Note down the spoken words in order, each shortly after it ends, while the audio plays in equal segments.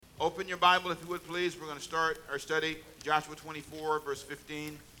Open your Bible, if you would, please. We're going to start our study, Joshua 24, verse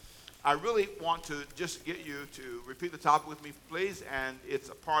 15. I really want to just get you to repeat the topic with me, please, and it's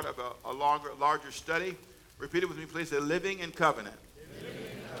a part of a larger study. Repeat it with me, please. Say, living in covenant. Living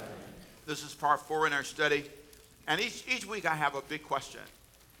in covenant. This is part 4 in our study. And each week I have a big question,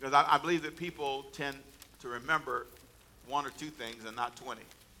 because I believe that people tend to remember one or two things and not 20.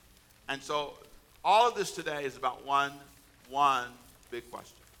 And so all of this today is about one big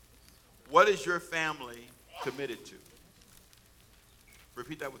question. What is your family committed to?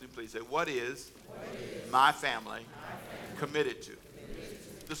 Repeat that with me, please. Say, what is my family committed to?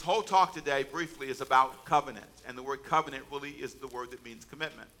 This whole talk today, briefly, is about covenant. And the word covenant really is the word that means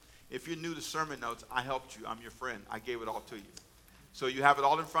commitment. If you're new to sermon notes, I helped you. I'm your friend. I gave it all to you. So you have it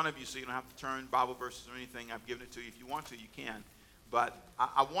all in front of you, so you don't have to turn Bible verses or anything. I've given it to you. If you want to, you can. But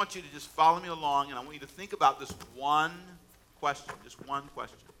I want you to just follow me along, and I want you to think about this one question, just one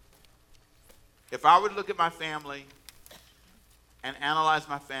question. If I were to look at my family and analyze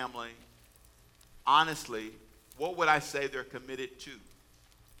my family, honestly, what would I say they're committed to?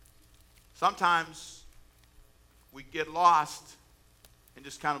 Sometimes we get lost and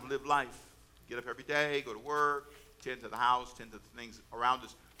just kind of live life. Get up every day, go to work, tend to the house, tend to the things around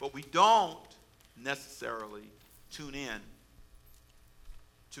us. But we don't necessarily tune in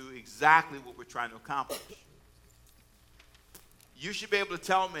to exactly what we're trying to accomplish. You should be able to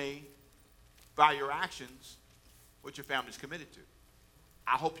tell me by your actions what your family's committed to.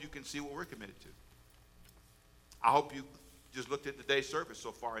 I hope you can see what we're committed to. I hope you just looked at today's service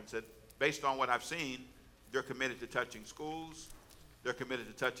so far and said, based on what I've seen, they're committed to touching schools. They're committed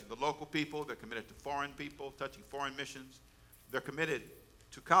to touching the local people. They're committed to foreign people, touching foreign missions. They're committed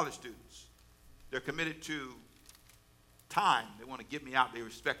to college students. They're committed to time. They want to get me out. They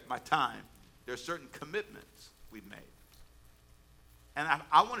respect my time. There are certain commitments we've made. And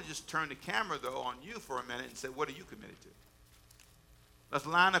I want to just turn the camera, though, on you for a minute and say, what are you committed to? Let's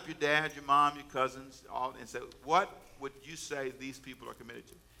line up your dad, your mom, your cousins, all, and say, what would you say these people are committed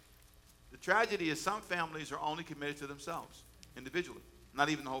to? The tragedy is some families are only committed to themselves, individually, not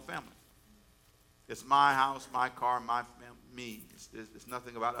even the whole family. It's my house, my car, me. It's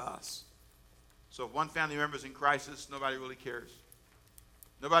nothing about us. So if one family member is in crisis, nobody really cares.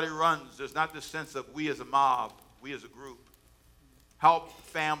 Nobody runs. There's not this sense of we as a mob, we as a group. Help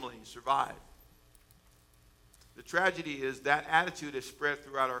families survive. The tragedy is that attitude is spread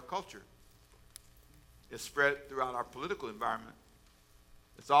throughout our culture. It's spread throughout our political environment.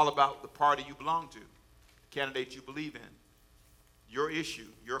 It's all about the party you belong to, the candidate you believe in, your issue,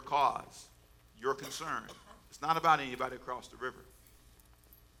 your cause, your concern. It's not about anybody across the river.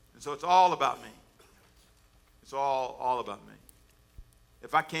 And so it's all about me. It's all about me.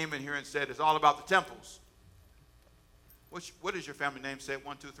 If I came in here and said it's all about the temples, what is your family name? Say it,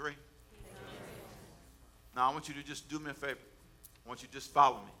 1, 2, 3. Now, I want you to just do me a favor. I want you to just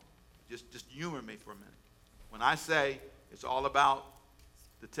follow me. Just humor me for a minute. When I say it's all about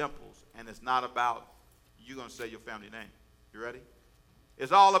the temples and it's not about, you're going to say your family name. You ready?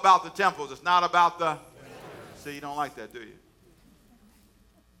 It's all about the temples. It's not about the... See, you don't like that, do you?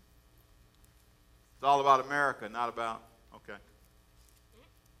 It's all about America, not about... Okay.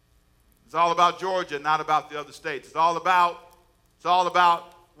 It's all about Georgia, not about the other states. It's all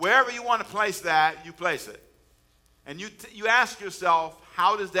about wherever you want to place that, you place it. And you ask yourself,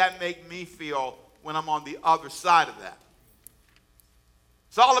 how does that make me feel when I'm on the other side of that?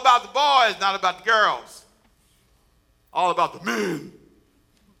 It's all about the boys, not about the girls. All about the men,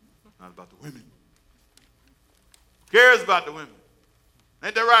 not about the women. Who cares about the women?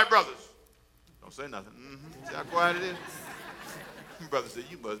 Ain't that right, brothers? Don't say nothing. See how quiet it is? Brother said,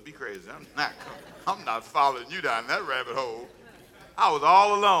 you must be crazy. I'm not following you down that rabbit hole. I was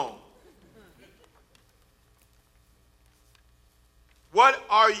all alone. What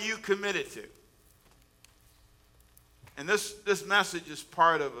are you committed to? And this message is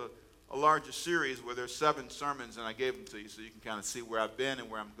part of a larger series where there's 7 sermons, and I gave them to you so you can kind of see where I've been and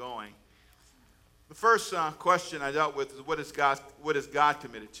where I'm going. The first question I dealt with is what is God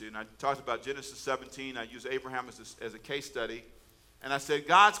committed to? And I talked about Genesis 17. I used Abraham as a case study. And I said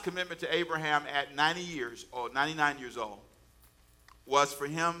God's commitment to Abraham at 99 years old, was for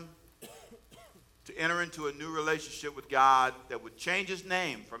him to enter into a new relationship with God that would change his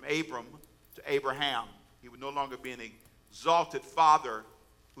name from Abram to Abraham. He would no longer be an exalted father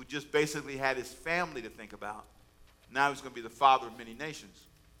who just basically had his family to think about. Now he's going to be the father of many nations.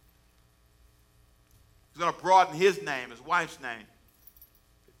 He's going to broaden his name, his wife's name.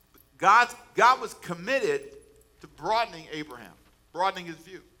 God was committed to broadening Abraham, broadening his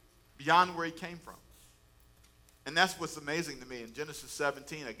view beyond where he came from. And that's what's amazing to me. In Genesis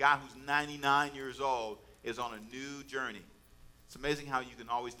 17, a guy who's 99 years old is on a new journey. It's amazing how you can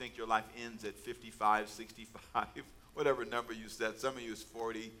always think your life ends at 55, 65, whatever number you said. Some of you is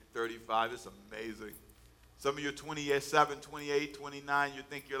 40, 35. It's amazing. Some of you are 27, 28, 29. You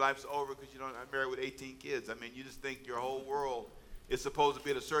think your life's over because you don't married with 18 kids. I mean, you just think your whole world is supposed to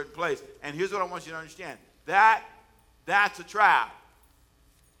be at a certain place. And here's what I want you to understand. That's a trap.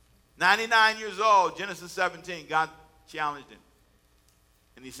 99 years old, Genesis 17, God challenged him.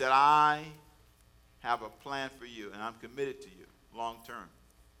 And he said, I have a plan for you, and I'm committed to you long term.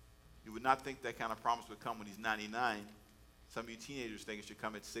 You would not think that kind of promise would come when he's 99. Some of you teenagers think it should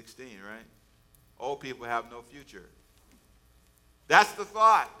come at 16, right? Old people have no future. That's the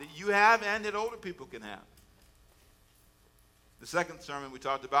thought that you have and that older people can have. The second sermon we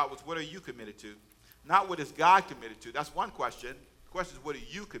talked about was, what are you committed to? Not what is God committed to. That's one question. The question is, what are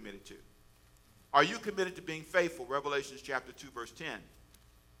you committed to? Are you committed to being faithful? Revelation chapter 2, verse 10.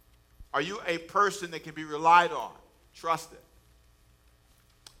 Are you a person that can be relied on, trusted?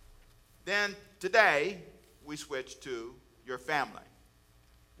 Then today, we switch to your family.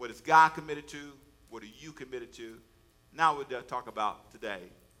 What is God committed to? What are you committed to? Now we'll talk about today,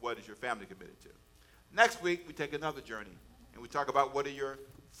 what is your family committed to? Next week, we take another journey, and we talk about what are your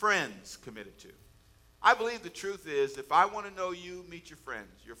friends committed to. I believe the truth is, if I want to know you, meet your friends.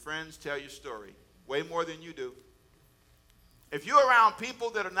 Your friends tell your story way more than you do. If you're around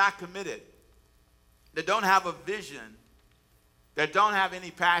people that are not committed, that don't have a vision, that don't have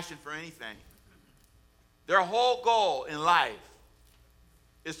any passion for anything, their whole goal in life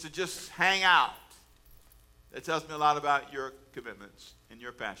is to just hang out. That tells me a lot about your commitments and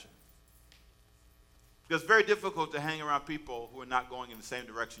your passion. Because it's very difficult to hang around people who are not going in the same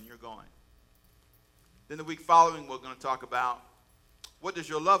direction you're going. Then the week following, we're going to talk about, what does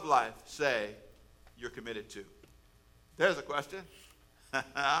your love life say you're committed to? There's a question.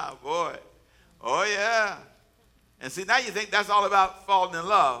 Boy. Oh, yeah. And see, now you think that's all about falling in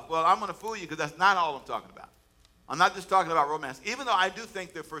love. Well, I'm going to fool you because that's not all I'm talking about. I'm not just talking about romance. Even though I do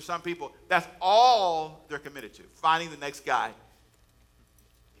think that for some people, that's all they're committed to, finding the next guy.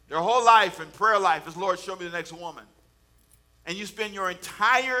 Their whole life and prayer life is, Lord, show me the next woman. And you spend your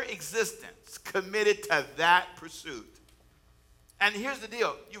entire existence committed to that pursuit. And here's the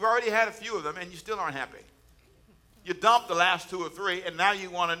deal. You've already had a few of them, and you still aren't happy. You dumped the last 2 or 3, and now you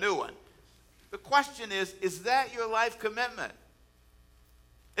want a new one. The question is that your life commitment?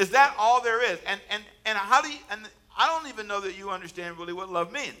 Is that all there is? And how do you, and I don't even know that you understand really what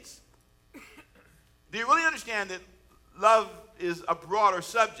love means. Do you really understand that love is a broader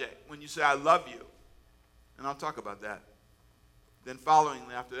subject when you say, I love you? And I'll talk about that. Then following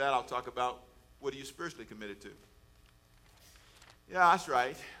after that, I'll talk about, what are you spiritually committed to? Yeah, that's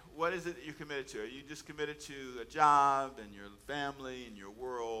right. What is it that you're committed to? Are you just committed to a job and your family and your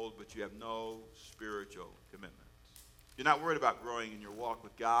world, but you have no spiritual commitments? You're not worried about growing in your walk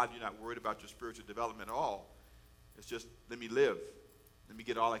with God. You're not worried about your spiritual development at all. It's just, let me live. Let me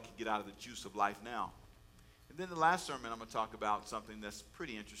get all I can get out of the juice of life now. And then the last sermon, I'm going to talk about something that's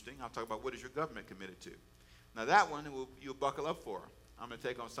pretty interesting. I'll talk about, what is your government committed to? Now that one, you'll buckle up for. I'm going to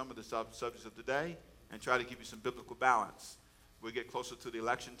take on some of the subjects of today and try to give you some biblical balance. We'll get closer to the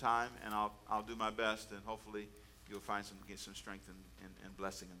election time, and I'll do my best, and hopefully you'll get some strength and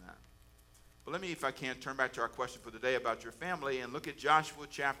blessing in that. But let me, if I can, turn back to our question for the day about your family and look at Joshua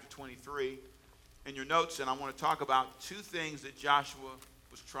chapter 23 in your notes, and I want to talk about 2 things that Joshua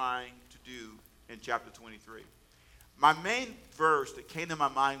was trying to do in chapter 23. My main verse that came to my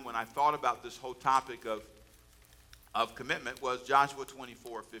mind when I thought about this whole topic of commitment was Joshua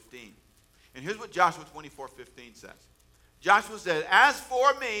 24:15. And here's what Joshua 24:15 says. Joshua said, as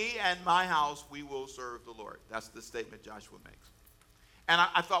for me and my house, we will serve the Lord. That's the statement Joshua makes. And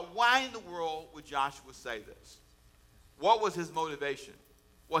I thought, why in the world would Joshua say this? What was his motivation?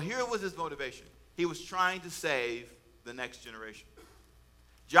 Well, here was his motivation. He was trying to save the next generation.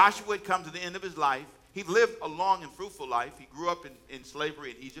 Joshua had come to the end of his life. He lived a long and fruitful life. He grew up in slavery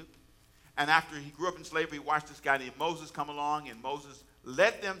in Egypt. And after he grew up in slavery, he watched this guy named Moses come along, and Moses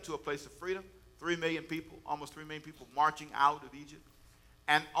led them to a place of freedom. 3 million people, almost 3 million people marching out of Egypt.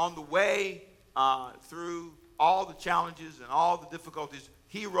 And on the way through all the challenges and all the difficulties,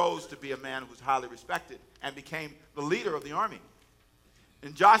 he rose to be a man who was highly respected and became the leader of the army.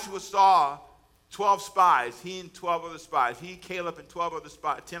 And Joshua saw 12 spies, he and 12 other spies. He, Caleb, and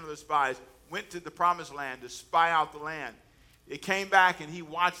 10 other spies went to the promised land to spy out the land. It came back, and he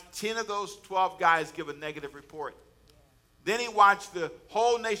watched 10 of those 12 guys give a negative report. Then he watched the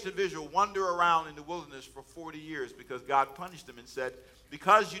whole nation of Israel wander around in the wilderness for 40 years because God punished them and said,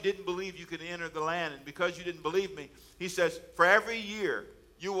 because you didn't believe you could enter the land and because you didn't believe me, he says, for every year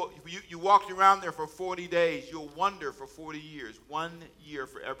you walked around there for 40 days, you'll wander for 40 years. 1 year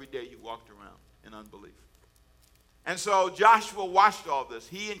for every day you walked around in unbelief. And so Joshua watched all this.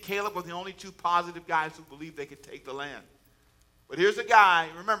 He and Caleb were the only two positive guys who believed they could take the land. But here's a guy,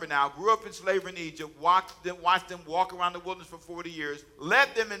 remember now, grew up in slavery in Egypt, watched them walk around the wilderness for 40 years,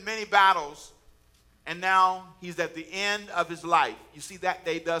 led them in many battles, and now he's at the end of his life. You see, that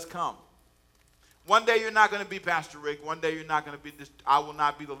day does come. One day you're not going to be Pastor Rick. One day you're not going to be this. I will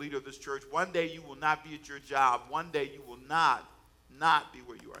not be the leader of this church. One day you will not be at your job. One day you will not be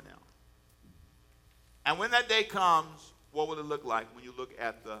where you are now. And when that day comes, what will it look like when you look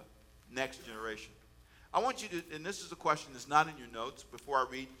at the next generation? I want you to, and this is a question that's not in your notes, before I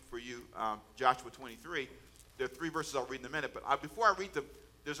read for you Joshua 23. There are 3 verses I'll read in a minute, but before I read them,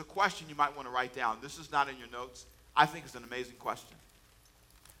 there's a question you might want to write down. This is not in your notes. I think it's an amazing question.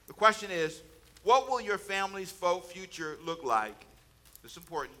 The question is, what will your family's future look like? This is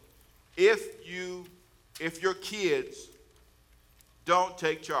important. If your kids don't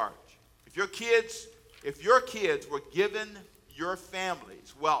take charge. If your kids were given your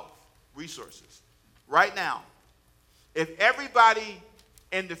family's wealth, resources, right now, if everybody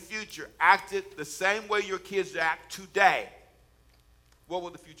in the future acted the same way your kids act today, what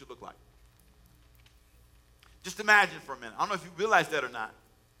will the future look like? Just imagine for a minute. I don't know if you realize that or not.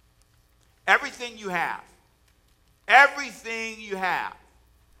 Everything you have, every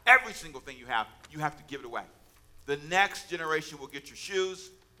single thing you have to give it away. The next generation will get your shoes.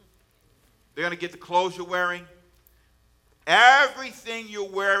 They're going to get the clothes you're wearing. Everything you're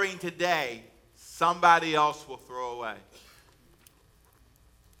wearing today, somebody else will throw away.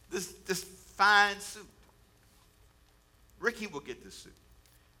 This fine suit. Ricky will get this suit.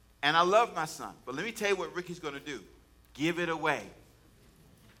 And I love my son, but let me tell you what Ricky's going to do. Give it away.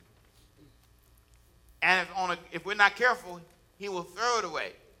 And if we're not careful, he will throw it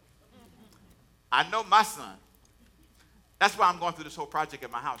away. I know my son. That's why I'm going through this whole project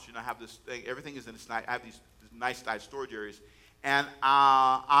at my house. You know, I have this thing. Everything is in this nice. I have these nice size storage areas, and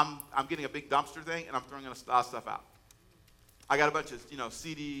I'm getting a big dumpster thing, and I'm throwing a lot of stuff out. I got a bunch of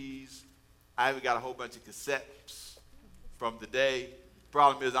CDs. I even got a whole bunch of cassettes from the day.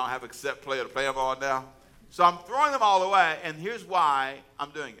 Problem is, I don't have a cassette player to play them on now, so I'm throwing them all away. And here's why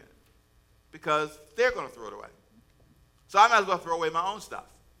I'm doing it: because they're going to throw it away. So I might as well throw away my own stuff.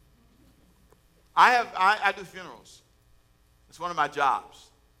 I do funerals. It's one of my jobs.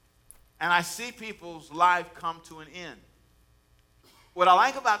 And I see people's life come to an end. What I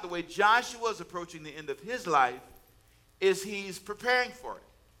like about the way Joshua is approaching the end of his life is he's preparing for it.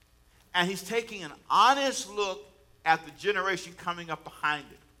 And he's taking an honest look at the generation coming up behind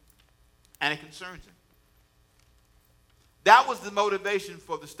it. And it concerns him. That was the motivation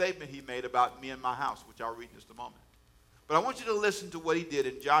for the statement he made about me and my house, which I'll read in just a moment. But I want you to listen to what he did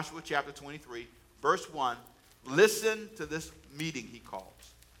in Joshua chapter 23, verse 1. Listen to this meeting he calls.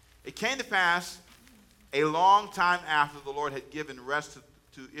 It came to pass a long time after the Lord had given rest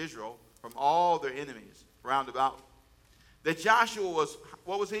to Israel from all their enemies round about, that Joshua was,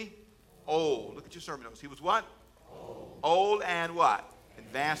 what was he? Old. Look at your sermon notes. He was what? Old and what?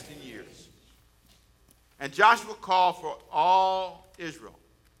 Advanced in years. And Joshua called for all Israel,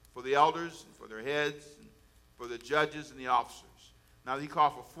 for the elders, and for their heads, and for the judges and the officers. Now he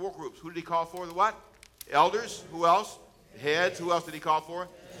called for 4 groups. Who did he call for? The what? Elders. Who else? Heads. Who else did he call for?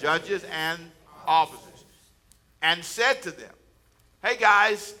 Judges and officers. And said to them, hey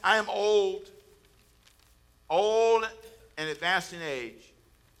guys, I am old and advanced in age.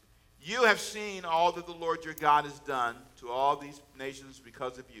 You have seen all that the Lord your God has done to all these nations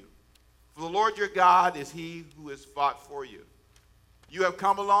because of you. For the Lord your God is he who has fought for you. You have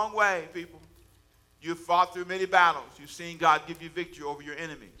come a long way, people. You've fought through many battles. You've seen God give you victory over your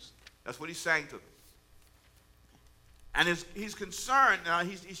enemies. That's what he's saying to them. And he's concerned now.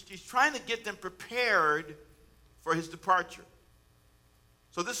 He's trying to get them prepared for his departure.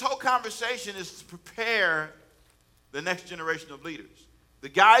 So this whole conversation is to prepare the next generation of leaders. The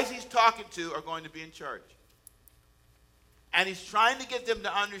guys he's talking to are going to be in charge. And he's trying to get them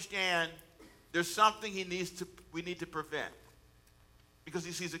to understand there's something we need to prevent. Because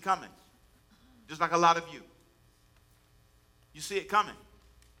he sees it coming. Just like a lot of you. You see it coming.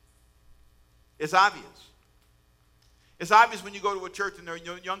 It's obvious. It's obvious when you go to a church and there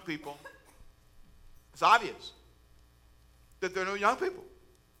are young people. It's obvious that there are no young people.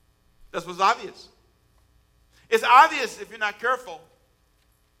 That's what's obvious. It's obvious, if you're not careful,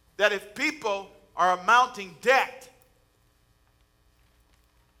 that if people are amounting debt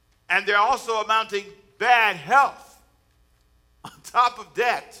And they're also mounting bad health on top of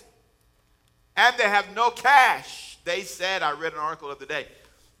debt. And they have no cash. They said, I read an article the other day,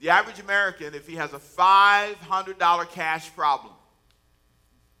 the average American, if he has a $500 cash problem,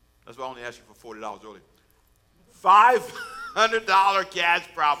 that's why I only asked you for $40 earlier, $500 cash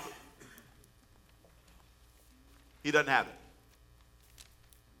problem, he doesn't have it.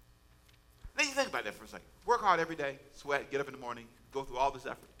 Now you think about that for a second. Work hard every day, sweat, get up in the morning, go through all this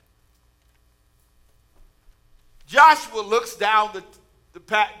effort. Joshua looks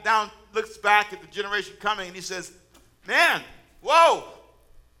looks back at the generation coming, and he says, man, whoa,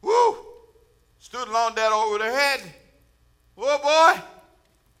 whoo, student loan debt over their head. Whoa, boy,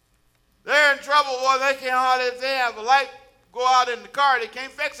 they're in trouble. Boy, they can't hardly, if they have a light go out in the car, they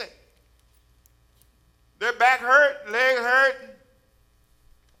can't fix it. Their back hurt, leg hurt.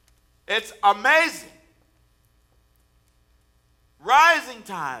 It's amazing. Rising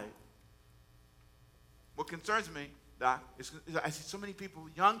tide. What concerns me, Doc, is I see so many people,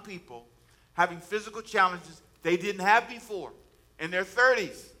 young people, having physical challenges they didn't have before in their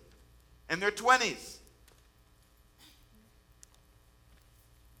 30s, in their 20s.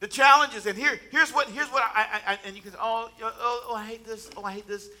 The challenges, and here's what I and you can say, oh, I hate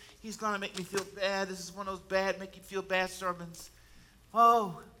this, he's going to make me feel bad. This is one of those bad, make you feel bad sermons.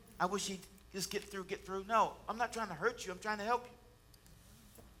 Oh, I wish he'd just get through. No, I'm not trying to hurt you. I'm trying to help you.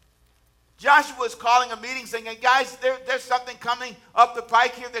 Joshua is calling a meeting saying, hey, guys, there's something coming up the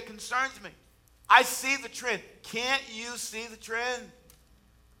pike here that concerns me. I see the trend. Can't you see the trend?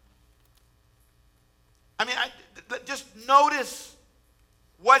 I mean, just notice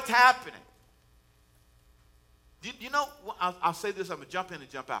what's happening. Do you know, I'll say this, I'm going to jump in and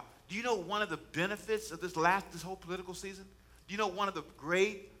jump out. Do you know one of the benefits of this whole political season? Do you know one of the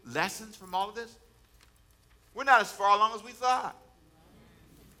great lessons from all of this? We're not as far along as we thought.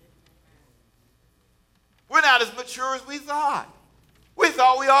 We're not as mature as we thought. We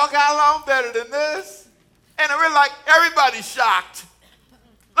thought we all got along better than this. And we're like, everybody's shocked.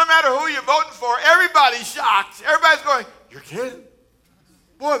 No matter who you're voting for, everybody's shocked. Everybody's going, you're kidding?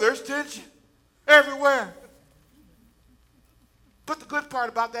 Boy, there's tension everywhere. But the good part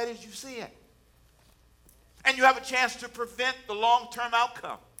about that is you see it. And you have a chance to prevent the long-term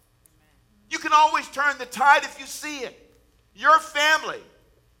outcome. You can always turn the tide if you see it. Your family,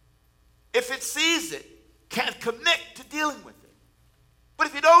 if it sees it, can commit to dealing with it. But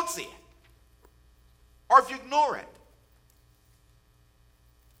if you don't see it, or if you ignore it,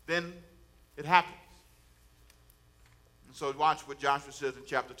 then it happens. And so watch what Joshua says in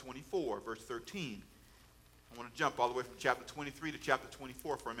chapter 24, verse 13. I want to jump all the way from chapter 23 to chapter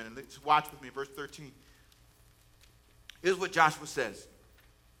 24 for a minute. Let's watch with me, verse 13. Here's what Joshua says.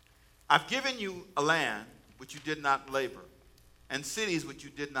 I've given you a land which you did not labor, and cities which you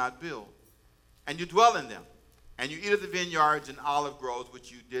did not build. And you dwell in them, and you eat of the vineyards and olive groves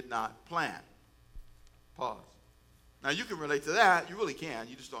which you did not plant. Pause. Now you can relate to that. You really can.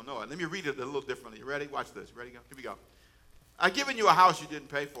 You just don't know it. Let me read it a little differently. You ready? Watch this. Ready? Go. Here we go. I've given you a house you didn't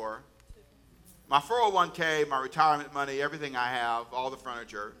pay for. My 401k, my retirement money, everything I have, all the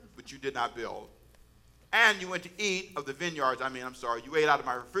furniture, which you did not build. And you went to eat of the vineyards. You ate out of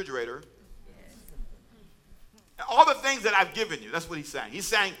my refrigerator. All the things that I've given you, that's what he's saying. He's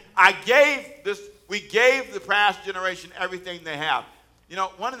saying, we gave the past generation everything they have. You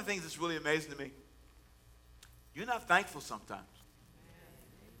know, one of the things that's really amazing to me, you're not thankful sometimes.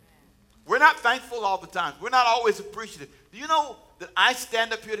 We're not thankful all the time. We're not always appreciative. Do you know that I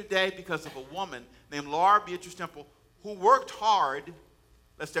stand up here today because of a woman named Laura Beatrice Temple who worked hard.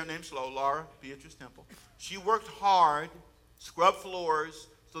 Let's say her name slow, Laura Beatrice Temple. She worked hard, scrubbed floors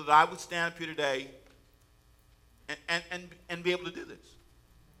so that I would stand up here today and be able to do this.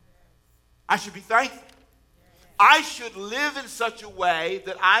 I should be thankful. I should live in such a way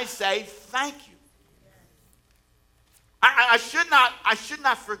that I say thank you. I should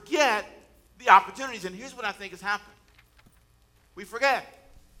not forget the opportunities. And here's what I think has happened. We forget.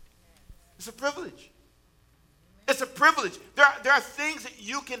 It's a privilege. It's a privilege. There are things that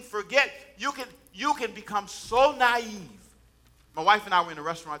you can forget. You can become so naive. My wife and I were in a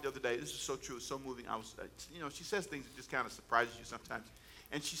restaurant the other day. This is so true. It's so moving. She says things that just kind of surprises you sometimes.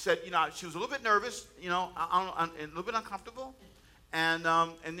 And she said, she was a little bit nervous, and a little bit uncomfortable. And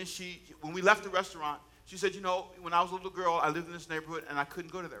then when we left the restaurant, she said, when I was a little girl, I lived in this neighborhood, and I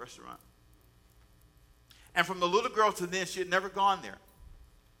couldn't go to that restaurant. And from the little girl to then, she had never gone there.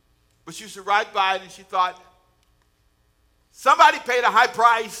 But she used to ride by it, and she thought, somebody paid a high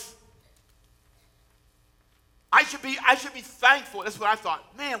price. I should be thankful. That's what I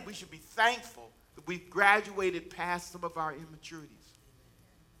thought. Man, we should be thankful that we've graduated past some of our immaturities.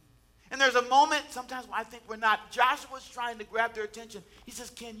 And there's a moment sometimes when I think we're not. Joshua's trying to grab their attention. He says,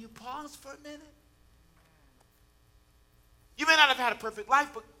 can you pause for a minute? You may not have had a perfect life,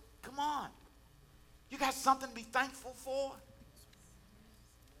 but come on. You got something to be thankful for.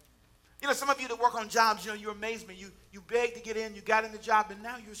 You know, some of you that work on jobs, you amaze me. You begged to get in, you got in the job, and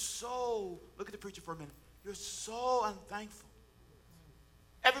now you're so, look at the preacher for a minute, you're so unthankful.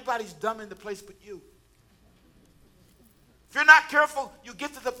 Everybody's dumb in the place but you. If you're not careful, you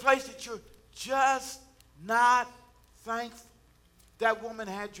get to the place that you're just not thankful. That woman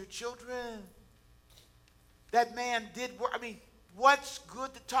had your children. That man did work. I mean, what's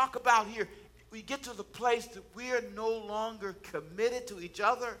good to talk about here? We get to the place that we are no longer committed to each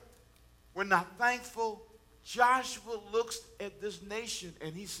other. We're not thankful. Joshua looks at this nation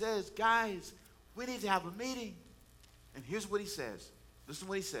and he says, guys, we need to have a meeting. And here's what he says. Listen to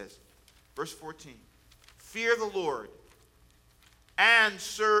what he says. Verse 14. Fear the Lord and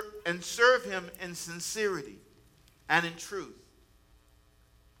serve him in sincerity and in truth.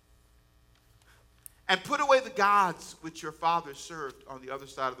 And put away the gods which your fathers served on the other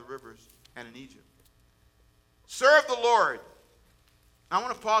side of the rivers and in Egypt. Serve the Lord. Now, I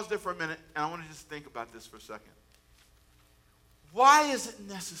want to pause there for a minute, and I want to just think about this for a second. Why is it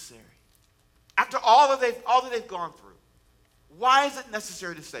necessary? After all that they've gone through, why is it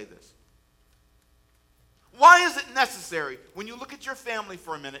necessary to say this? Why is it necessary, when you look at your family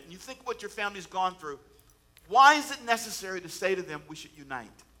for a minute and you think what your family's gone through, why is it necessary to say to them we should unite?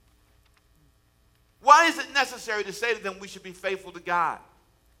 Why is it necessary to say to them we should be faithful to God?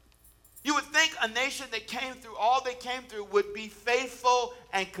 You would think a nation that came through all they came through would be faithful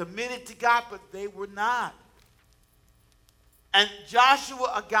and committed to God, but they were not. And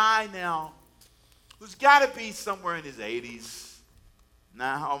Joshua, a guy now who's got to be somewhere in his 80s,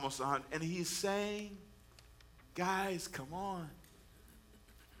 now almost 100, and he's saying, guys, come on.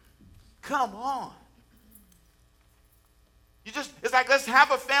 Come on. It's like, let's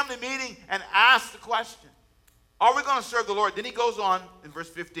have a family meeting and ask the question, are we going to serve the Lord? Then he goes on in verse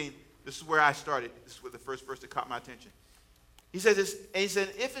 15. This is where I started. This is where the first verse that caught my attention. He says this, and he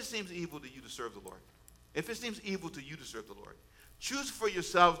said, if it seems evil to you to serve the Lord, if it seems evil to you to serve the Lord, choose for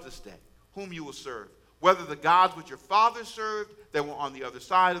yourselves this day whom you will serve, whether the gods which your fathers served that were on the other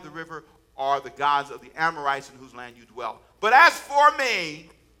side of the river, or the gods of the Amorites in whose land you dwell. But as for me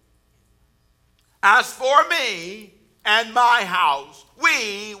and my house,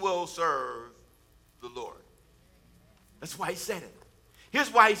 we will serve the Lord. That's why he said it.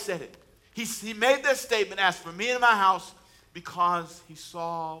 Here's why he said it. He made this statement, as for me and my house, because he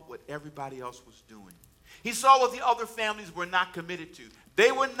saw what everybody else was doing. He saw what the other families were not committed to.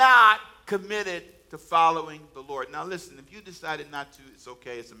 They were not committed to following the Lord. Now listen, if you decided not to, it's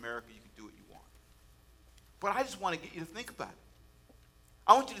okay. It's America. You can do what you want. But I just want to get you to think about it.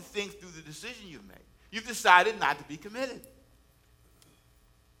 I want you to think through the decision you've made. You've decided not to be committed.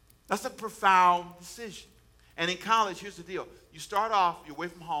 That's a profound decision. And in college, here's the deal. You start off, you're away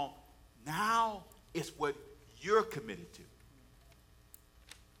from home. Now it's what you're committed to.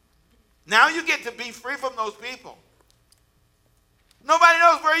 Now you get to be free from those people. Nobody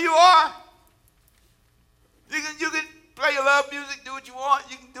knows where you are. You can play your love music, do what you want.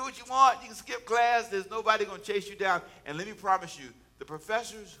 You can do what you want. You can skip class. There's nobody going to chase you down. And let me promise you, the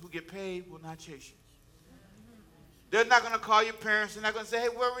professors who get paid will not chase you. They're not going to call your parents. They're not going to say, hey,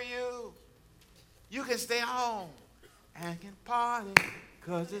 where were you? You can stay home and can party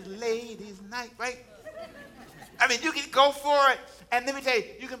because it's ladies' night, right? I mean, you can go for it. And let me tell you,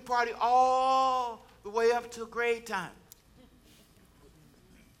 you can party all the way up till grade time.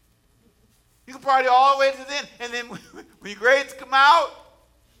 You can party all the way to the end. And then when your grades come out,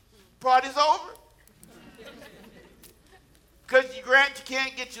 party's over. Because you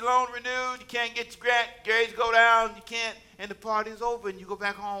can't get your loan renewed, you can't get your grades go down, you can't, and the party's over, and you go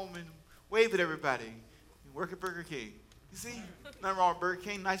back home and wave at everybody. You work at Burger King. You see, nothing wrong with Burger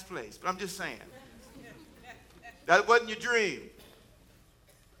King, nice place, but I'm just saying. That wasn't your dream.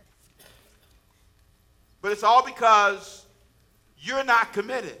 But it's all because you're not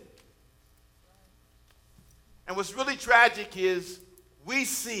committed. And what's really tragic is we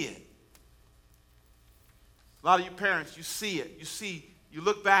see it. A lot of you parents, you see it. You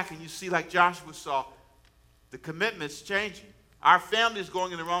look back and you see, like Joshua saw, the commitments changing. Our family is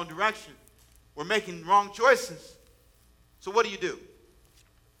going in the wrong direction. We're making wrong choices. So what do?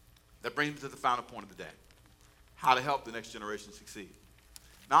 That brings me to the final point of the day. How to help the next generation succeed.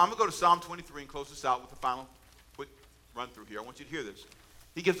 Now I'm going to go to Psalm 23 and close this out with the final quick run through here. I want you to hear this.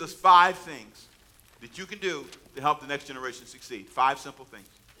 He gives us 5 things that you can do to help the next generation succeed. 5 simple things.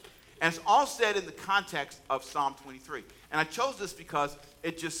 And it's all said in the context of Psalm 23. And I chose this because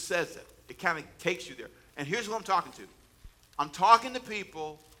it just says it. It kind of takes you there. And here's who I'm talking to. I'm talking to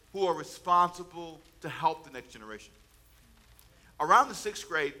people who are responsible to help the next generation. Around the 6th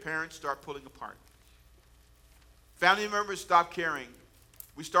grade, parents start pulling apart. Family members stop caring.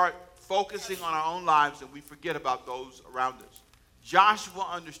 We start focusing on our own lives, and we forget about those around us. Joshua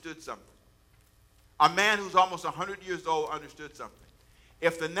understood something. A man who's almost 100 years old understood something.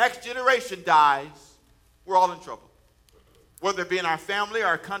 If the next generation dies, we're all in trouble. Whether it be in our family,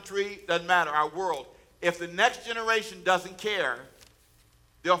 our country, doesn't matter, our world. If the next generation doesn't care,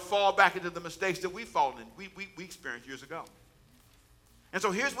 they'll fall back into the mistakes that we've fallen in, we experienced years ago. And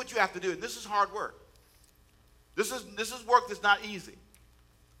so here's what you have to do, and this is hard work. This is work that's not easy.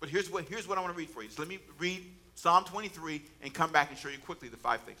 But here's what I want to read for you. So let me read Psalm 23 and come back and show you quickly the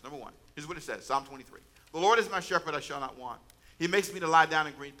 5 things. Number 1, here's what it says, Psalm 23. The Lord is my shepherd, I shall not want. He makes me to lie down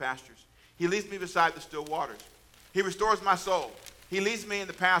in green pastures. He leads me beside the still waters. He restores my soul. He leads me in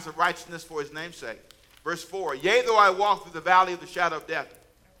the paths of righteousness for his name's sake. Verse 4, yea, though I walk through the valley of the shadow of death,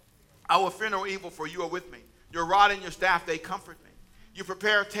 I will fear no evil, for you are with me. Your rod and your staff, they comfort me. You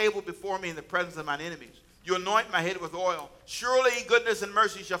prepare a table before me in the presence of mine enemies. You anoint my head with oil. Surely goodness and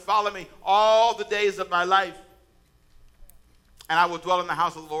mercy shall follow me all the days of my life. And I will dwell in the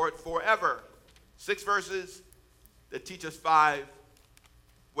house of the Lord forever. 6 verses that teach us 5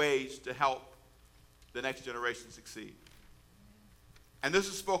 ways to help the next generation succeed. And this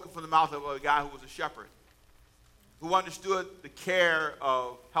is spoken from the mouth of a guy who was a shepherd, who understood the care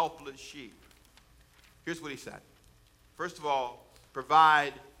of helpless sheep. Here's what he said. First of all,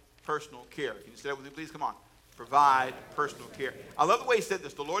 provide personal care. Can you say that with me, please? Come on. Provide personal care. I love the way he said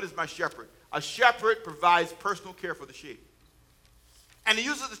this. The Lord is my shepherd. A shepherd provides personal care for the sheep. And he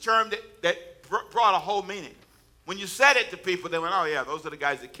uses the term that brought a whole meaning. When you said it to people, they went, oh yeah, those are the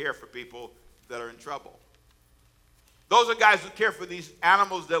guys that care for people that are in trouble. Those are guys who care for these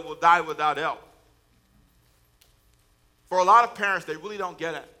animals that will die without help. For a lot of parents, they really don't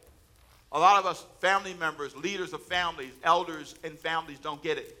get it. A lot of us family members, leaders of families, elders in families don't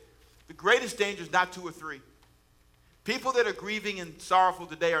get it. The greatest danger is not 2 or 3. People that are grieving and sorrowful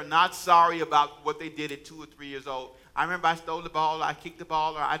today are not sorry about what they did at 2 or 3 years old. I remember I stole the ball, I kicked the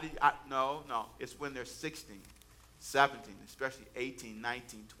ball, or no. It's when they're 16, 17, especially 18,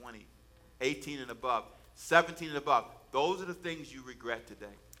 19, 20, 18 and above, 17 and above. Those are the things you regret today.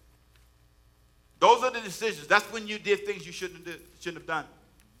 Those are the decisions. That's when you did things you shouldn't have done.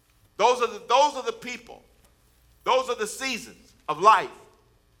 Those are the people. Those are the seasons of life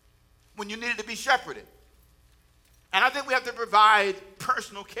when you needed to be shepherded. And I think we have to provide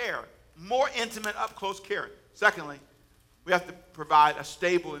personal care, more intimate, up-close care. Secondly, we have to provide a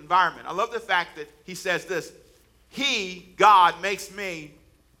stable environment. I love the fact that he says this, he, God, makes me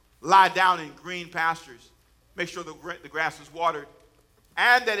lie down in green pastures, make sure the grass is watered,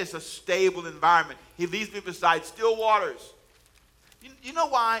 and that it's a stable environment. He leads me beside still waters. You know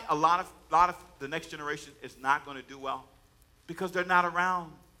why a lot of the next generation is not going to do well? Because they're not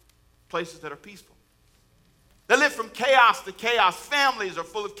around places that are peaceful. They live from chaos to chaos. Families are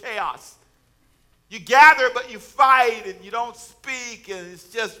full of chaos. You gather, but you fight, and you don't speak, and it's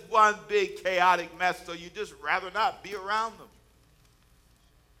just one big chaotic mess, so you just rather not be around them.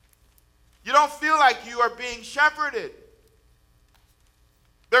 You don't feel like you are being shepherded.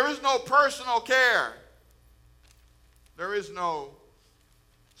 There is no personal care. There is no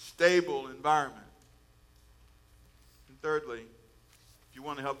stable environment. And thirdly, if you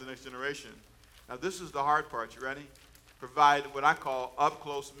want to help the next generation, now this is the hard part. You ready? Provide what I call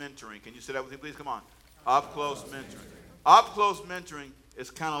up-close mentoring. Can you say that with me, please? Come on. Up-close mentoring. Up-close mentoring is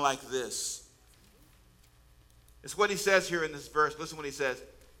kind of like this. It's what he says here in this verse. Listen what he says.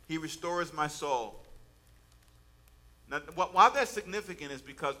 He restores my soul. Now, why that's significant is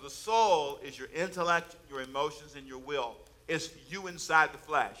because the soul is your intellect, your emotions, and your will. It's you inside the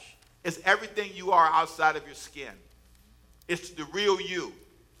flesh. It's everything you are outside of your skin. It's the real you.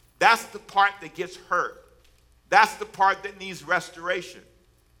 That's the part that gets hurt. That's the part that needs restoration.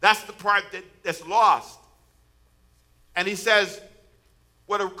 That's the part that's lost. And he says,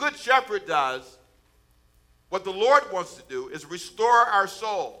 what a good shepherd does, what the Lord wants to do is restore our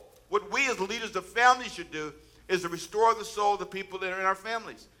soul. What we as leaders of families should do is to restore the soul of the people that are in our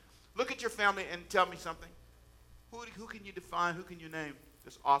families. Look at your family and tell me something. Who can you define, who can you name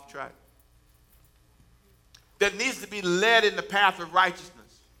that's off track? That needs to be led in the path of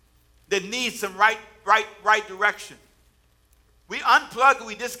righteousness. That needs some right direction. We unplug and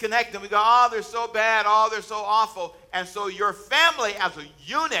we disconnect and we go, oh, they're so bad, oh, they're so awful. And so your family as a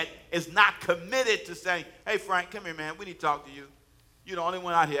unit is not committed to saying, hey, Frank, come here, man, we need to talk to you. You're the only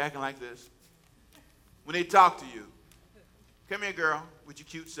one out here acting like this. When they talk to you, come here, girl, with your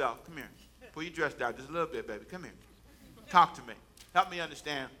cute self. Come here. Pull your dress down just a little bit, baby. Come here. Talk to me. Help me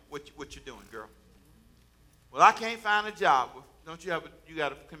understand what you're doing, girl. Well, I can't find a job. Don't you have you got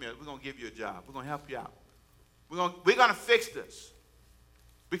to come here. We're going to give you a job. We're going to help you out. We're going to fix this.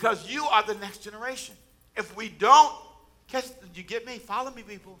 Because you are the next generation. If we don't, did you get me? Follow me,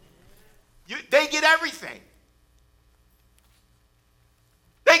 people. They get everything.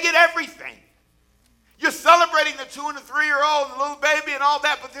 They get everything. You're celebrating the 2 and the 3-year-old, the little baby and all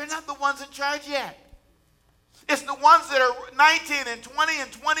that, but they're not the ones in charge yet. It's the ones that are 19 and 20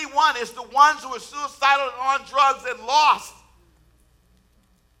 and 21. It's the ones who are suicidal and on drugs and lost.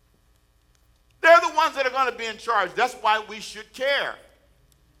 They're the ones that are going to be in charge. That's why we should care.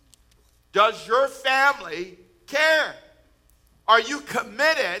 Does your family care? Are you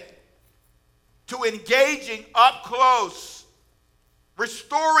committed to engaging up close,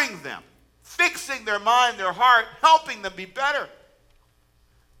 restoring them, fixing their mind, their heart, helping them be better?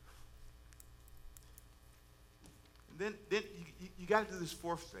 And then you got to do this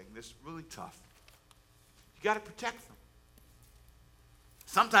fourth thing that's really tough. You got to protect them.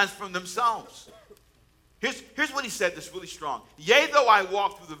 Sometimes from themselves. Here's what he said that's really strong. Yea, though I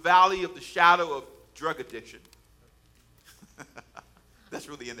walk through the valley of the shadow of drug addiction. That's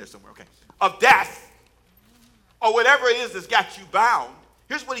really in there somewhere, okay. Of death, or whatever it is that's got you bound.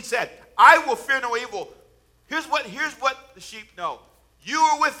 Here's what he said. I will fear no evil. Here's what the sheep know. You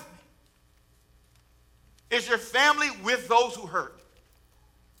are with me. Is your family with those who hurt?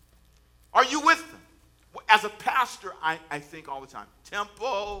 Are you with them? As a pastor, I think all the time,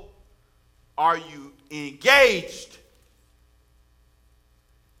 Temple, are you engaged?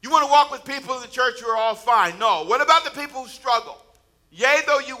 You want to walk with people in the church who are all fine? No. What about the people who struggle? Yea,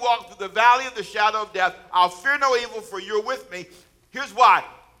 though you walk through the valley of the shadow of death, I'll fear no evil, for you're with me. Here's why.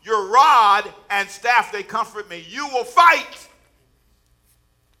 Your rod and staff, they comfort me. You will fight.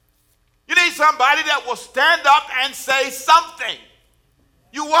 You need somebody that will stand up and say something.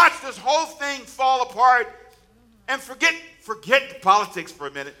 You watch this whole thing fall apart and forget the politics for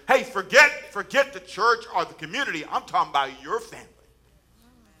a minute. Hey, forget the church or the community. I'm talking about your family.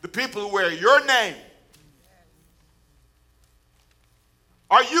 The people who wear your name.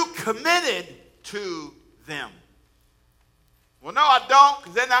 Are you committed to them? Well, no, I don't,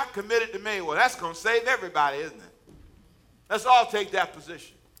 because they're not committed to me. Well, that's going to save everybody, isn't it? Let's all take that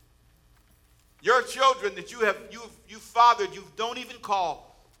position. Your children that you fathered, you don't even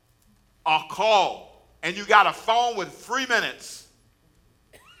call a call, and you got a phone with 3 minutes.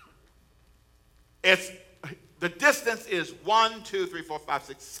 The distance is 1, 2, 3, 4, 5,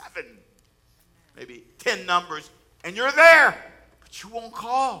 6, 7, maybe 10 numbers, and you're there, but you won't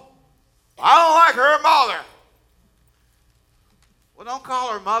call. I don't like her mother. Well, don't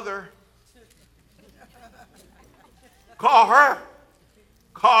call her mother. Call her.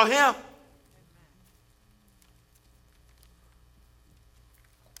 Call him.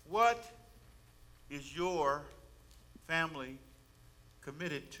 What is your family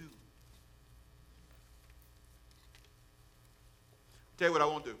committed to? Tell you what I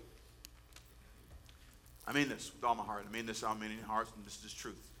won't do. I mean this with all my heart. I mean this with all many hearts, and this is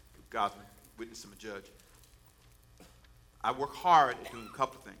truth. God's my witness and my judge. I work hard at doing a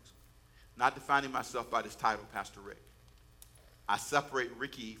couple of things. Not defining myself by this title, Pastor Rick. I separate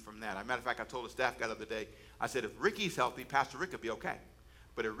Ricky from that. As a matter of fact, I told the staff guy the other day, I said, if Ricky's healthy, Pastor Rick will be okay.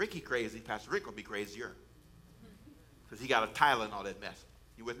 But if Ricky crazy, Pastor Rick will be crazier. Because he got a title and all that mess.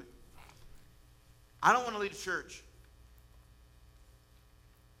 You with me? I don't want to lead a church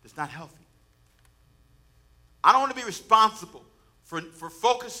that's not healthy. I don't want to be responsible for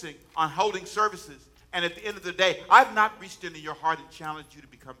focusing on holding services. And at the end of the day, I've not reached into your heart and challenged you to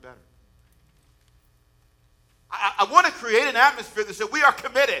become better. I want to create an atmosphere that says we are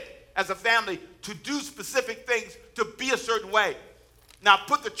committed as a family to do specific things, to be a certain way. Now,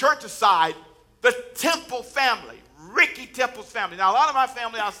 put the church aside, the Temple family, Ricky Temple's family. Now, a lot of my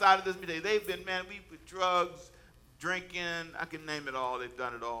family outside of this, they've been, we with drugs, drinking, I can name it all. They've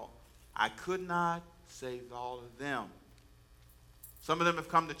done it all. I could not save all of them. Some of them have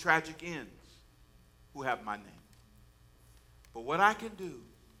come to tragic ends who have my name. But what I can do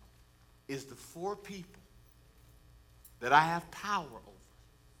is the 4 people that I have power over,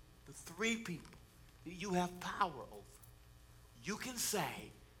 the 3 people that you have power over, you can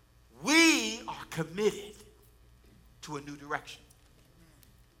say, we are committed to a new direction.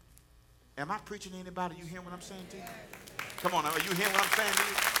 Am I preaching to anybody? You hearing what I'm saying to you? Come on, are you hearing what I'm saying to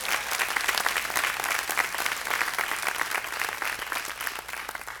you?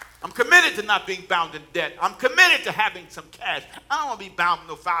 I'm committed to not being bound in debt. I'm committed to having some cash. I don't want to be bound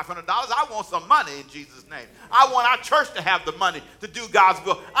with no $500. I want some money in Jesus' name. I want our church to have the money to do God's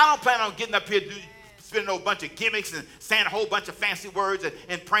will. I don't plan on getting up here spending a whole bunch of gimmicks and saying a whole bunch of fancy words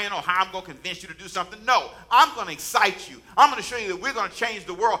and praying on how I'm going to convince you to do something. No, I'm going to excite you. I'm going to show you that we're going to change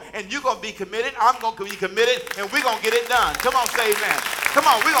the world, and you're going to be committed. I'm going to be committed, and we're going to get it done. Come on, say amen. Come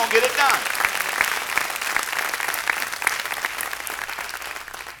on, we're going to get it done.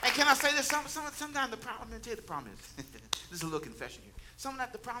 And can I say this? Sometimes the problem, let me tell you the problem is, this is a little confession here.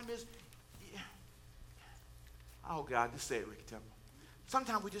 Sometimes the problem is, yeah, oh God, just say it, Ricky Temple.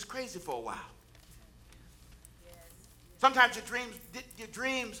 Sometimes we're just crazy for a while. Sometimes your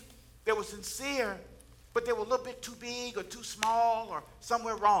dreams, they were sincere, but they were a little bit too big or too small or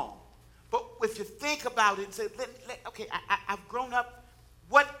somewhere wrong. But if you think about it and say, okay, I've grown up,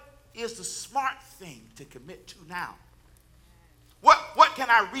 what is the smart thing to commit to now? What can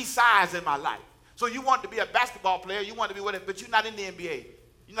I resize in my life? So you want to be a basketball player, you want to be whatever, but you're not in the NBA.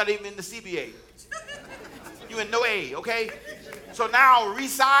 You're not even in the CBA. You're in no A, okay? So now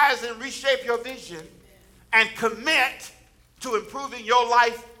resize and reshape your vision and commit to improving your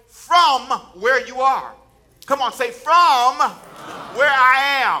life from where you are. Come on, say from where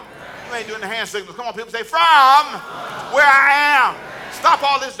I am. You ain't doing the hand signals. Come on, people, say from where I am. Stop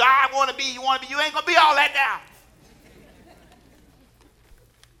all this, I want to be, you want to be. You ain't going to be all that now.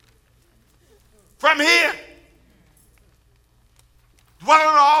 From here. Dwelling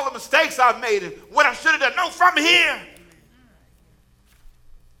on all the mistakes I've made and what I should have done. No, from here.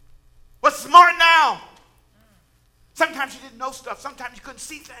 What's smart now? Sometimes you didn't know stuff. Sometimes you couldn't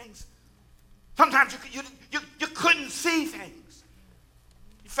see things. Sometimes you couldn't see things.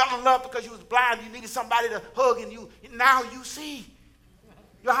 You fell in love because you was blind. You needed somebody to hug, and now you see.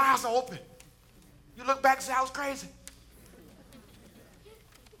 Your eyes are open. You look back and say, I was crazy.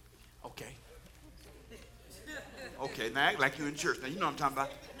 Okay, now act like you're in church. Now, you know what I'm talking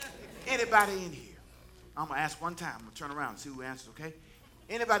about. Anybody in here? I'm going to ask one time. I'm going to turn around and see who answers, okay?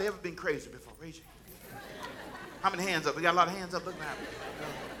 Anybody ever been crazy before? Raise your hand. How many hands up? We got a lot of hands up. Look now.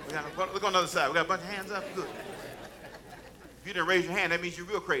 Look on the other side. We got a bunch of hands up. Good. If you didn't raise your hand, that means you're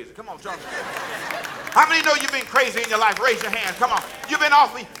real crazy. Come on, Charlie. How many know you've been crazy in your life? Raise your hand. Come on. You've been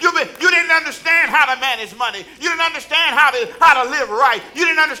off me. You didn't understand how to manage money. You didn't understand how to live right. You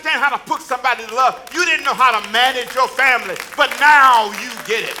didn't understand how to put somebody to love. You didn't know how to manage your family. But now you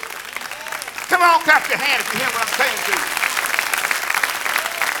get it. Come on, clap your hand if you hear what I'm saying to you.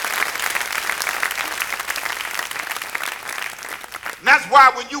 And that's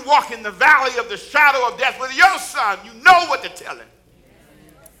why when you walk in the valley of the shadow of death with your son, you know what to tell him.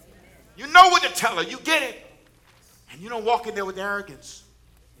 You know what to tell her. You get it. And you don't walk in there with arrogance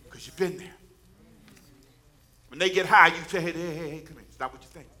because you've been there. When they get high, you say, hey, come here. It's not what you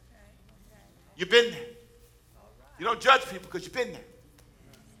think. You've been there. You don't judge people because you've been there.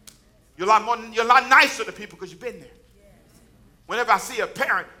 You're a lot nicer to people because you've been there. Whenever I see a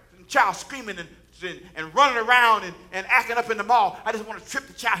parent and child screaming and running around and acting up in the mall, I just want to trip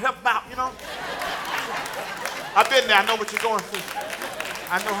the child, help them out, you know. I've been there. I know what you're going through.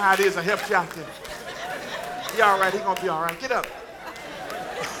 I know how it is. I helped you out there. He all right. He going to be all right. Get up.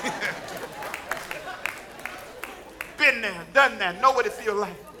 Been there, done that. Know what it feels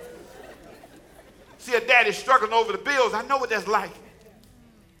like. See a daddy struggling over the bills. I know what that's like.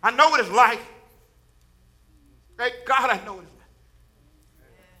 I know what it's like. Thank God I know what it's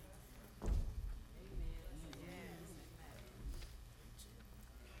like.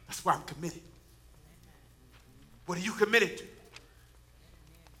 That's why I'm committed. What are you committed to?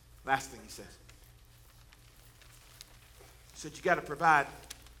 Last thing he says. He said you got to provide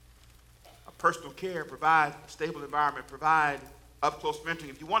a personal care, provide a stable environment, provide up-close mentoring.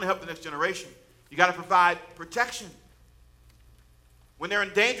 If you want to help the next generation, you got to provide protection. When they're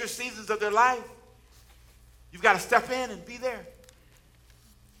in dangerous seasons of their life, you've got to step in and be there.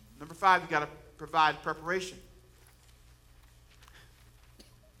 Number 5, you got to provide preparation.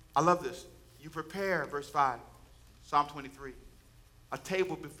 I love this. You prepare, verse 5, Psalm 23, a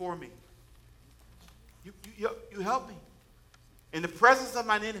table before me. You help me. In the presence of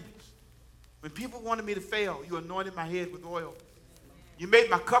mine enemies, when people wanted me to fail, you anointed my head with oil. You made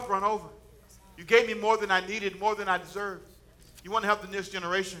my cup run over. You gave me more than I needed, more than I deserved. You want to help the next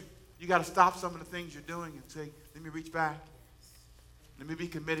generation, you got to stop some of the things you're doing and say, let me reach back. Let me be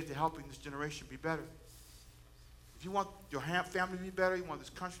committed to helping this generation be better. If you want your family to be better, you want this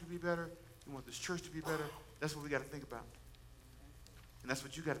country to be better, you want this church to be better, that's what we got to think about. And that's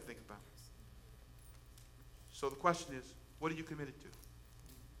what you got to think about. So the question is, what are you committed to?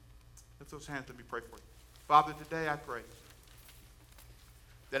 Lift those hands, let me pray for you. Father, today I pray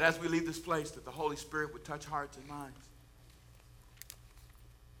That as we leave this place, that the Holy Spirit would touch hearts and minds.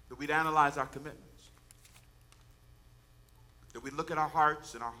 That we'd analyze our commitments. That we'd look at our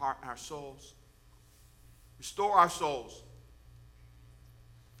hearts and our souls. Restore our souls.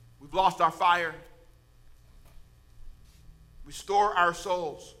 We've lost our fire. Restore our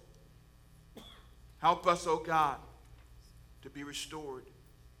souls. Help us, oh God, to be restored.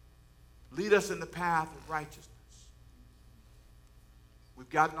 Lead us in the path of righteousness. We've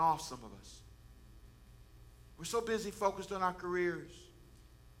gotten off, some of us. We're so busy focused on our careers.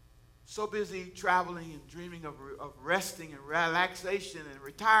 So busy traveling and dreaming of resting and relaxation and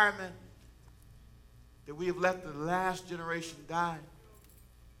retirement that we have let the last generation die.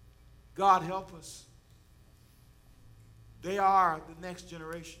 God, help us. They are the next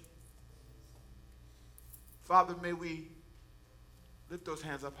generation. Father, may we lift those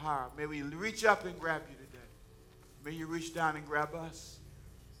hands up higher. May we reach up and grab you today. May you reach down and grab us.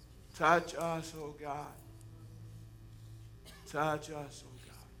 Touch us, oh God. Touch us, oh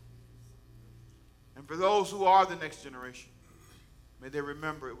God. And for those who are the next generation, may they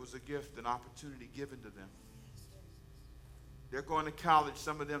remember it was a gift, an opportunity given to them. They're going to college,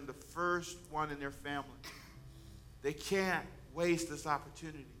 some of them the first one in their family. They can't waste this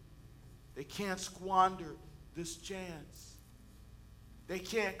opportunity. They can't squander this chance. They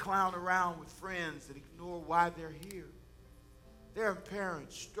can't clown around with friends and ignore why they're here. Their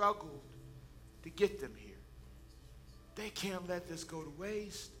parents struggled to get them here. They can't let this go to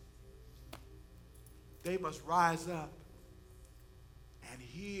waste. They must rise up and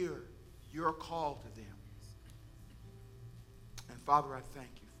hear your call to them. And Father, I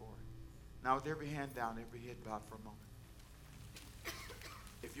thank you for it. Now with every hand down, every head bowed for a moment.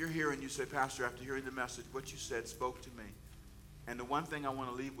 If you're here and you say, Pastor, after hearing the message, what you said spoke to me. And the one thing I want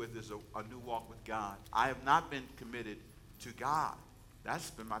to leave with is a new walk with God. I have not been committed to God.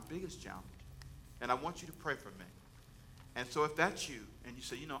 That's been my biggest challenge. And I want you to pray for me. And so if that's you, and you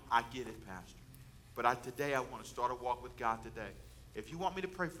say, I get it, Pastor. But today I want to start a walk with God today. If you want me to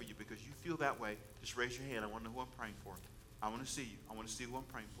pray for you because you feel that way, just raise your hand. I want to know who I'm praying for. I want to see you. I want to see who I'm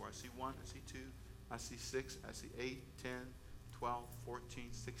praying for. I see 1, I see 2, I see 6, I see 8, 10, 12, 14,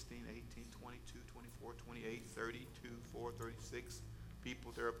 16, 18, 22, 24, 28, 32, 4, 36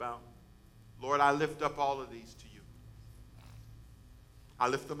 people thereabout. Lord, I lift up all of these to you. I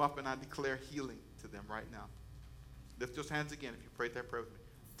lift them up and I declare healing to them right now. Lift those hands again if you prayed that prayer with me.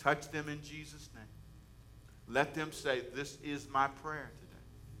 Touch them in Jesus' name. Let them say, this is my prayer today.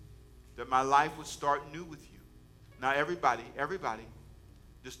 That my life would start new with you. Now everybody,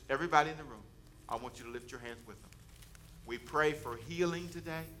 just everybody in the room, I want you to lift your hands with them. We pray for healing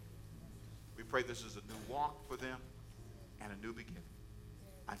today. We pray this is a new walk for them and a new beginning.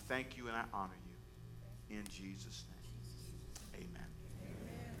 I thank you and I honor you. In Jesus' name,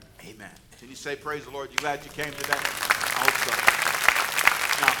 amen. Amen. Can you say praise the Lord? You glad you came today? I hope so.